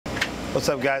What's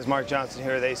up, guys? Mark Johnson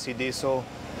here with AC Diesel.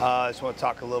 I just want to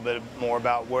talk a little bit more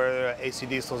about where AC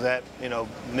Diesel's at,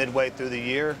 midway through the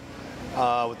year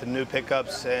with the new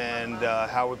pickups and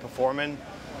how we're performing.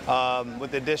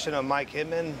 With the addition of Mike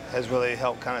Hinman has really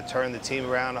helped kind of turn the team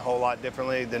around a whole lot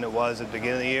differently than it was at the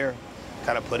beginning of the year.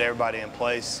 Kind of put everybody in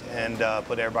place and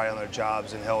put everybody on their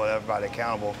jobs and held everybody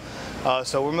accountable.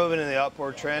 So we're moving in the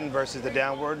upward trend versus the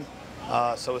downward.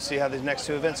 So we'll see how these next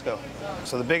two events go.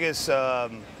 So the biggest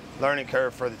learning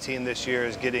curve for the team this year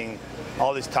is getting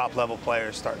all these top-level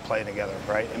players start playing together,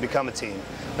 right, and become a team.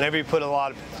 Whenever you put a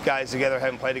lot of guys together who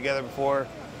haven't played together before.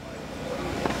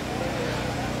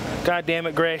 God damn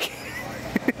it, Greg.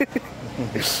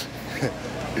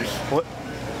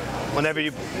 Whenever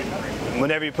you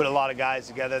put a lot of guys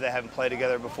together that haven't played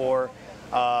together before,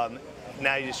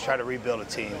 now you just try to rebuild a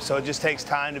team. So it just takes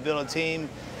time to build a team,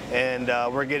 and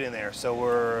we're getting there. So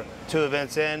we're 2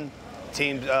 events in.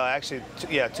 Teams, actually,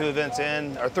 2 events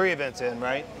in, or 3 events in,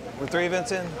 right? We're 3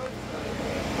 events in?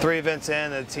 3 events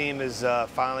in, and the team is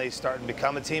finally starting to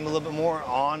become a team a little bit more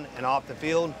on and off the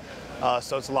field.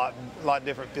 So it's a lot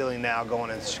different feeling now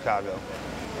going into Chicago.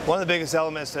 One of the biggest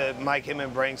elements that Mike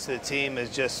Hinman brings to the team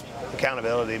is just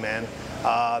accountability, man,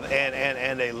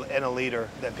 and a leader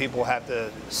that people have to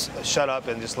shut up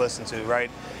and just listen to, right?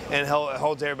 And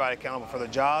holds everybody accountable for their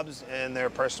jobs and their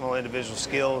personal individual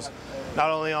skills, not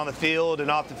only on the field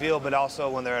and off the field, but also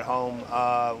when they're at home,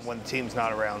 when the team's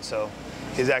not around. So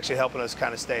he's actually helping us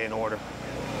kind of stay in order.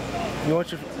 You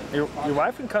want your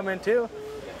wife can come in too.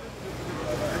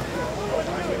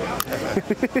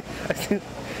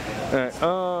 All right.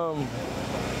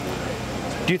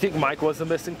 Do you think Mike was the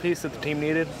missing piece that the team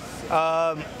needed?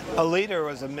 A leader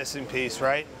was a missing piece,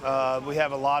 right? We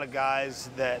have a lot of guys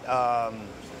that,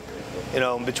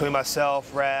 between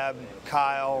myself, Rab,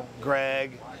 Kyle,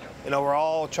 Greg, we're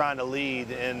all trying to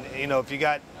lead. And, if you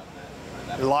got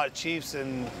a lot of chiefs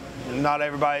and not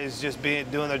everybody's just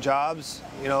doing their jobs,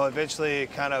 eventually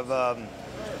it kind of,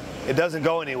 it doesn't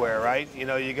go anywhere, right?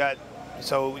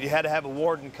 So you had to have a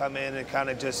warden come in and kind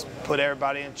of just put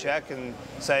everybody in check and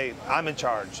say, I'm in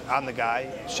charge, I'm the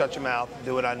guy, shut your mouth,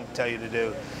 do what I tell you to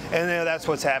do. And that's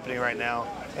what's happening right now.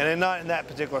 And not in that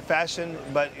particular fashion,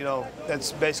 but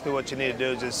that's basically what you need to do,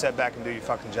 is just sit back and do your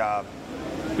fucking job.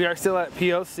 We are still at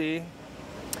POC.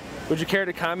 Would you care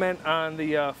to comment on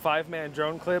the 5-man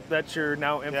drone clip that you're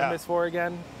now infamous for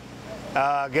again?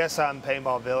 I guess I'm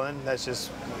paintball villain. That's just,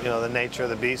 the nature of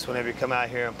the beast whenever you come out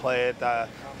here and play it.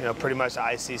 Pretty much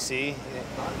ICC.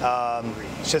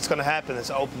 Shit's gonna happen. It's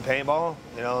open paintball.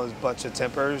 There's a bunch of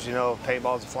tempers.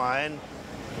 Paintballs flying.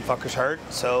 Fuckers hurt.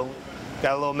 So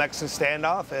got a little Mexican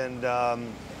standoff, and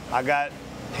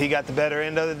he got the better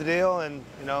end of the deal, and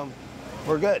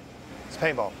we're good. It's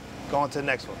paintball. Go on to the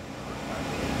next one.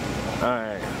 All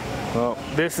right. Well,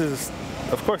 this is,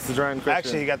 of course, the drawing question.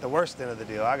 Actually, he got the worst end of the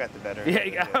deal. I got the better end of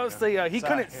the deal. I was saying, he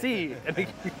couldn't see.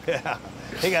 Yeah,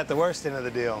 he got the worst end of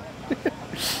the deal.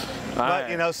 But,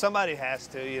 right. Somebody has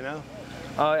to,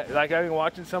 Like, I've been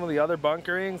watching some of the other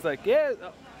bunkerings,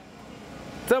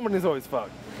 somebody's always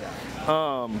fucked.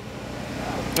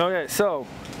 Okay, so,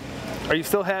 are you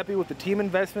still happy with the team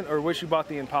investment, or wish you bought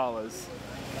the Impalas?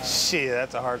 Shit,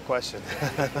 that's a hard question.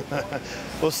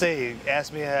 We'll see.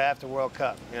 Ask me after World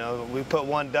Cup. We put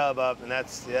 1 dub up, and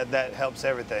that helps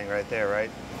everything right there,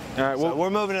 right? All right. Well, so we're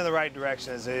moving in the right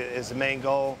direction is the main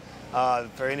goal.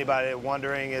 For anybody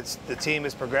wondering, the team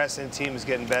is progressing, the team is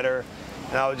getting better,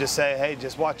 and I would just say, hey,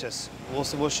 just watch us.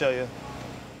 We'll show you.